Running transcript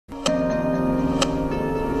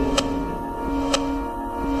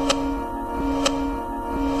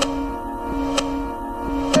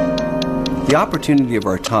The opportunity of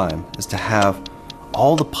our time is to have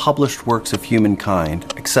all the published works of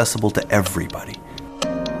humankind accessible to everybody.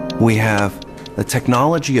 We have the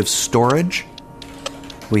technology of storage,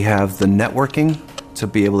 we have the networking to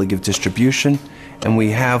be able to give distribution, and we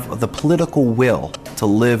have the political will to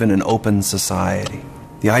live in an open society.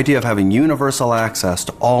 The idea of having universal access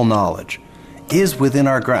to all knowledge is within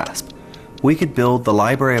our grasp. We could build the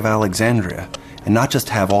Library of Alexandria and not just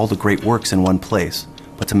have all the great works in one place,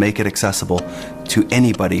 but to make it accessible to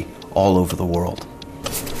anybody all over the world.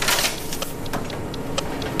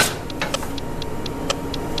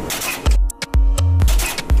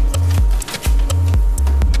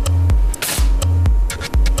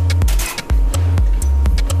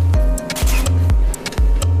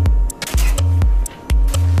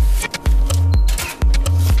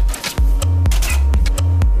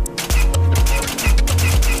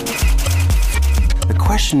 The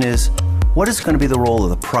question is, what is going to be the role of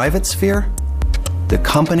the private sphere, the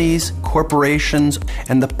companies, corporations,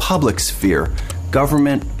 and the public sphere,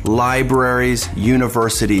 government, libraries,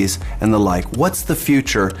 universities, and the like? What's the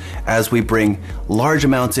future as we bring large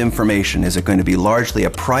amounts of information? Is it going to be largely a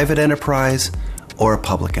private enterprise or a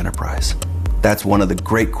public enterprise? That's one of the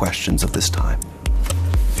great questions of this time.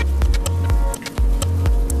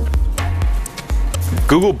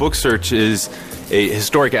 Google Book Search is a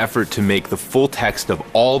historic effort to make the full text of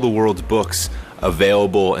all the world's books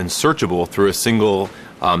available and searchable through a single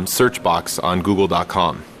search box on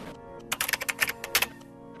google.com.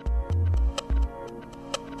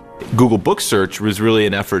 Google Book Search was really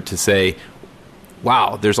an effort to say,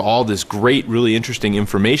 wow, there's all this great, really interesting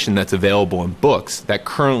information that's available in books that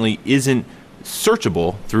currently isn't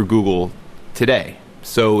searchable through Google today.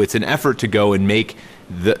 So it's an effort to go and make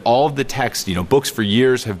all of the text, books for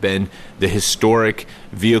years have been the historic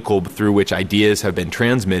vehicle through which ideas have been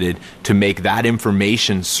transmitted, to make that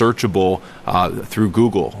information searchable through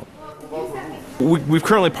Google. We've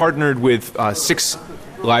currently partnered with 6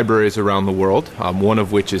 libraries around the world, one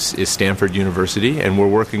of which is Stanford University, and we're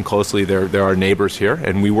working closely, they're our neighbors here,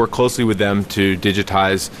 and we work closely with them to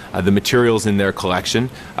digitize the materials in their collection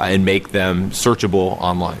and make them searchable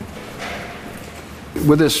online.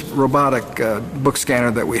 With this robotic book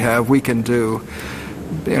scanner that we have, we can do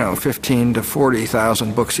 15 to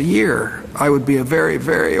 40,000 books a year. I would be a very,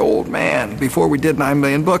 very old man before we did 9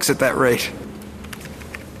 million books at that rate.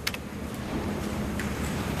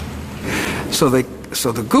 So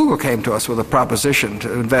the Google came to us with a proposition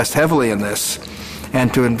to invest heavily in this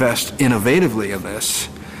and to invest innovatively in this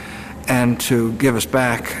and to give us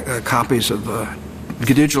back copies of the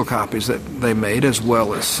digital copies that they made, as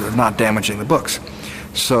well as not damaging the books.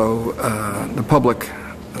 So the public,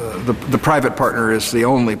 the private partner is the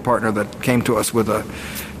only partner that came to us with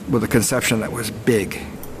a conception that was big.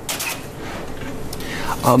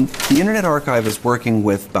 The Internet Archive is working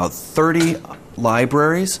with about 30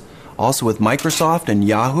 libraries, also with Microsoft and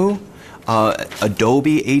Yahoo,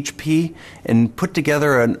 Adobe, HP, and put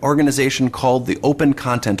together an organization called the Open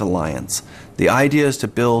Content Alliance. The idea is to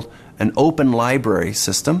build an open library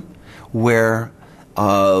system where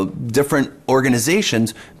different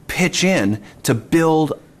organizations pitch in to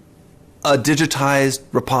build a digitized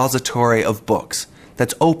repository of books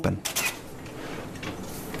that's open.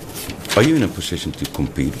 Are you in a position to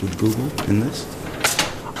compete with Google in this?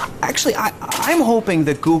 Actually, I'm hoping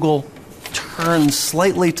that Google turns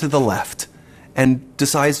slightly to the left and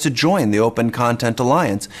decides to join the Open Content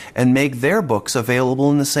Alliance and make their books available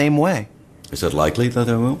in the same way. Is it likely that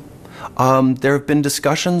they will? There have been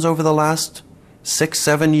discussions over the last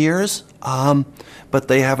 6-7 years, but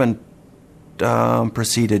they haven't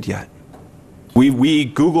proceeded yet.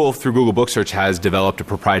 Google, through Google Book Search, has developed a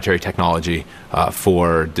proprietary technology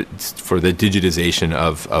for the digitization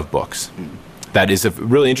of books. That is a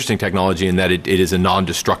really interesting technology in that it is a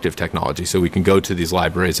non-destructive technology. So we can go to these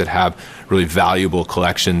libraries that have really valuable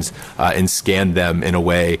collections and scan them in a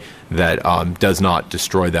way that does not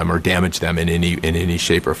destroy them or damage them in any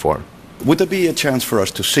shape or form. Would there be a chance for us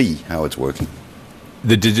to see how it's working?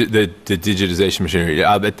 The digitization machinery.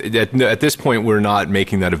 At this point, we're not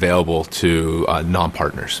making that available to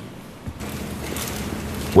non-partners.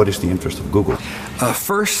 What is the interest of Google?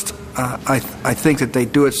 First, I think that they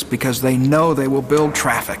do it because they know they will build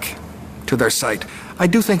traffic to their site. I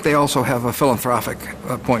do think they also have a philanthropic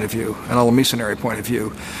point of view, an old missionary point of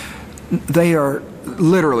view. They are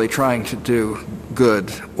literally trying to do good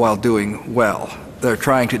while doing well. They're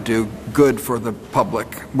trying to do good for the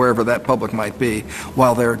public, wherever that public might be,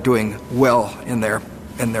 while they're doing well in their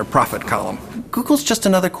profit column. Google's just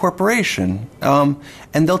another corporation, and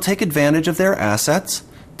they'll take advantage of their assets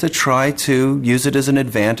to try to use it as an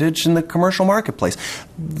advantage in the commercial marketplace.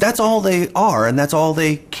 That's all they are, and that's all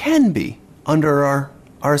they can be under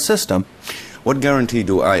our system. What guarantee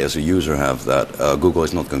do I, as a user, have that Google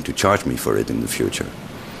is not going to charge me for it in the future?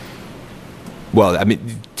 Well, I mean,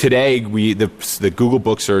 today the Google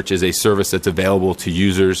Book Search is a service that's available to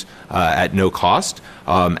users at no cost,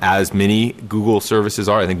 as many Google services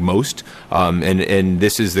are. I think most, and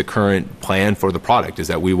this is the current plan for the product: is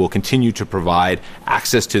that we will continue to provide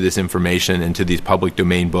access to this information and to these public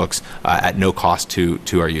domain books at no cost to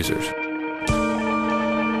our users.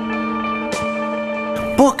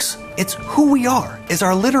 Books, it's who we are, it's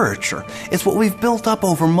our literature, it's what we've built up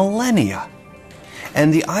over millennia.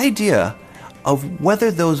 And the idea of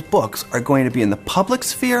whether those books are going to be in the public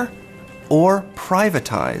sphere or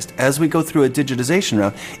privatized as we go through a digitization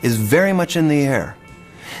round is very much in the air.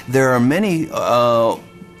 There are many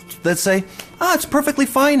that say, it's perfectly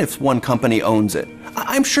fine if one company owns it.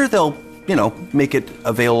 I'm sure they'll, make it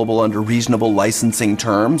available under reasonable licensing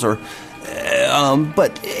terms, or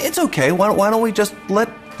but it's okay. Why don't we just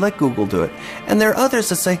let Google do it? And there are others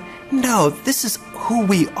that say, no, this is who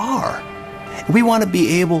we are. We want to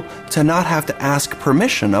be able to not have to ask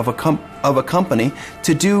permission of a company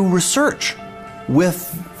to do research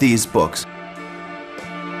with these books.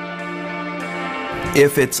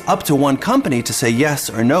 If it's up to one company to say yes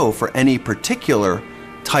or no for any particular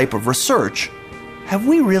type of research, have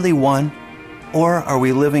we really won? Or are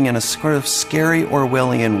we living in a sort of scary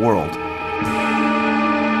Orwellian world?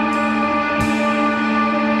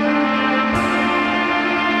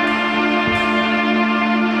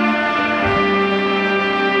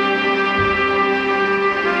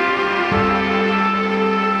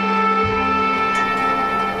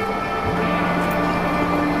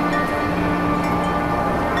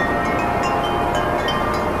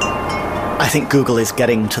 I think Google is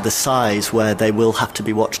getting to the size where they will have to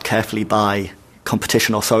be watched carefully by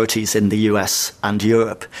competition authorities in the US and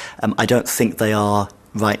Europe. I don't think they are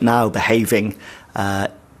right now behaving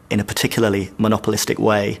in a particularly monopolistic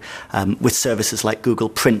way with services like Google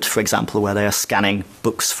Print, for example, where they are scanning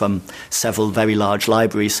books from several very large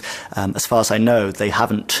libraries. As far as I know, they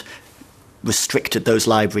haven't restricted those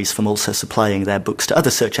libraries from also supplying their books to other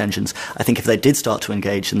search engines. I think if they did start to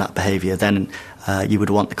engage in that behavior, then you would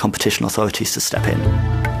want the competition authorities to step in.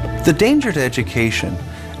 The danger to education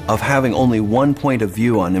of having only one point of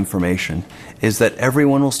view on information is that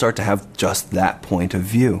everyone will start to have just that point of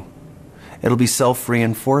view. It'll be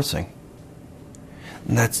self-reinforcing.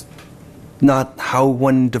 And that's not how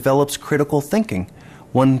one develops critical thinking.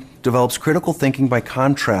 One develops critical thinking by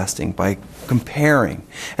contrasting, by comparing.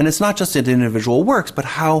 And it's not just in individual works, but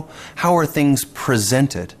how are things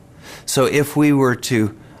presented. So if we were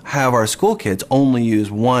to have our school kids only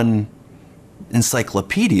use one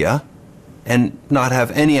encyclopedia and not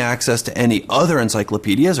have any access to any other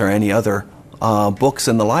encyclopedias or any other books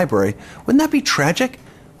in the library, wouldn't that be tragic?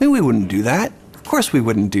 I mean, we wouldn't do that. Of course we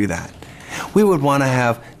wouldn't do that. We would want to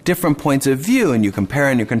have different points of view, and you compare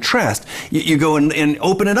and you contrast. You go and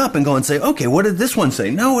open it up and go and say, okay, what did this one say?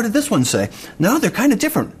 No, what did this one say? No, they're kind of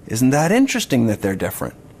different. Isn't that interesting that they're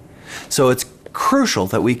different? So it's crucial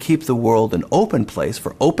that we keep the world an open place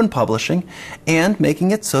for open publishing and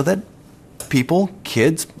making it so that people,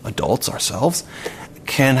 kids, adults, ourselves,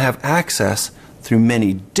 can have access through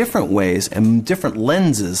many different ways and different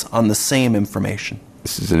lenses on the same information.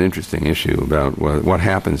 This is an interesting issue about what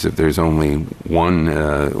happens if there's only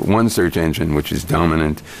one search engine which is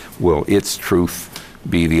dominant. Will its truth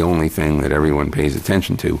be the only thing that everyone pays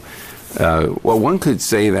attention to? Well, one could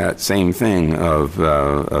say that same thing of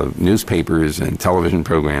newspapers and television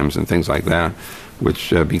programs and things like that, which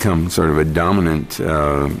become sort of a dominant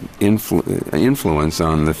influence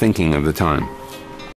on the thinking of the time.